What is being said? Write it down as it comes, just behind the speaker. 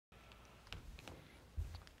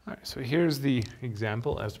All right, so here's the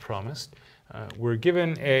example as promised. We're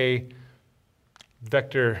given a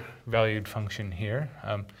vector valued function here.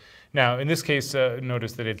 Now, in this case,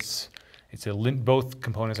 notice that both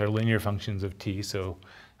components are linear functions of t. So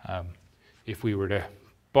if we were to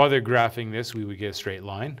bother graphing this, we would get a straight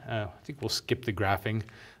line. I think we'll skip the graphing,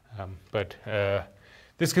 but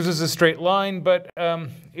this gives us a straight line, but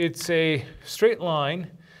it's a straight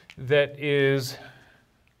line that is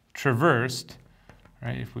traversed,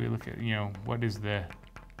 right? If we look at, what is the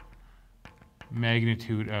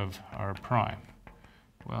magnitude of r prime?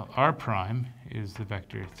 Well, r prime is the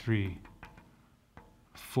vector 3,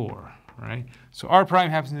 4, right? So r prime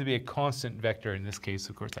happens to be a constant vector in this case.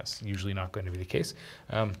 Of course, that's usually not going to be the case.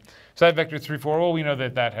 So that vector 3, 4, well, we know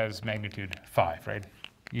that that has magnitude 5, right?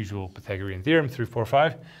 Usual Pythagorean theorem, 3, 4,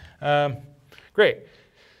 5. Great.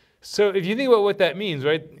 So if you think about what that means,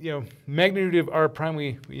 right? Magnitude of r prime,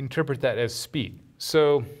 we interpret that as speed.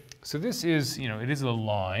 So this is, it is a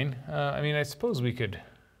line. I mean, I suppose we could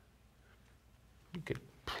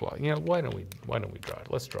plot. Why don't we draw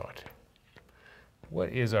it? Let's draw it. What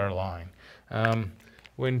is our line?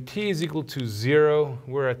 When t is equal to 0,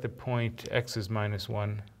 we're at the point x is minus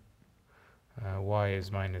 1, y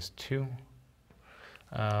is minus 2.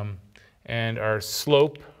 And our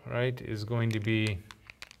slope, right, is going to be,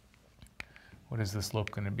 what is the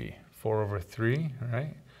slope going to be? 4 over 3,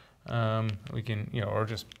 right? We can, or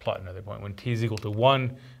just plot another point. When t is equal to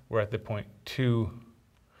 1, we're at the point 2,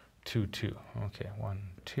 2, 2. Okay, 1,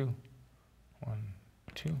 2, 1,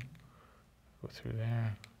 2. Go through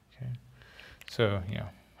there, okay. So,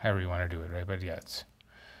 however you want to do it, right? But yeah,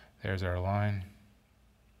 there's our line.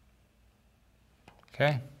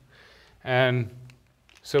 Okay, and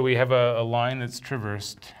so we have a line that's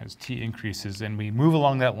traversed as t increases, and we move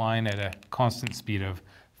along that line at a constant speed of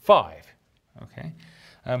 5, okay?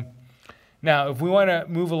 Now, if we want to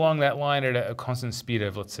move along that line at a constant speed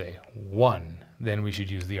of, let's say, 1, then we should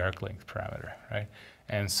use the arc length parameter, right?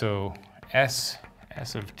 And so s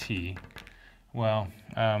of t, well,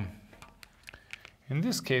 in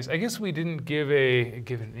this case, I guess we didn't give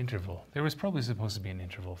an interval. There was probably supposed to be an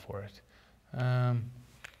interval for it. I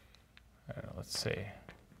don't know, let's say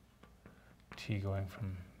t going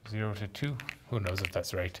from 0 to 2. Who knows if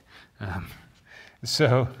that's right?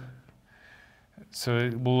 So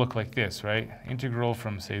it will look like this, right? Integral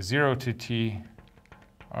from, say, 0 to t,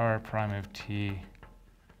 r prime of t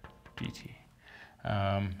dt.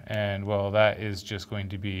 And, well, that is just going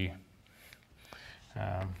to be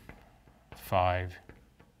 5t,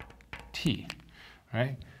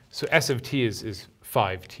 right? So s of t is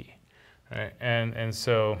 5t, right? And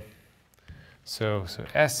so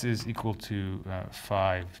s is equal to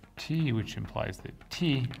 5t, which implies that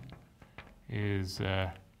t is,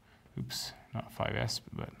 not 5s,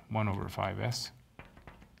 but 1 over 5s.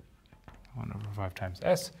 1 over 5 times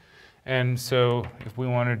s. And so if we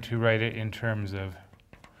wanted to write it in terms of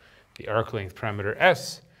the arc length parameter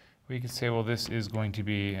s, we could say, well, this is going to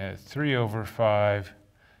be 3 over 5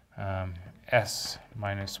 s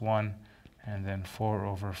minus 1, and then 4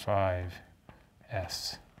 over 5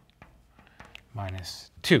 s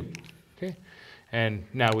minus 2. Okay? And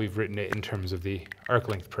now we've written it in terms of the arc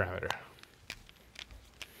length parameter.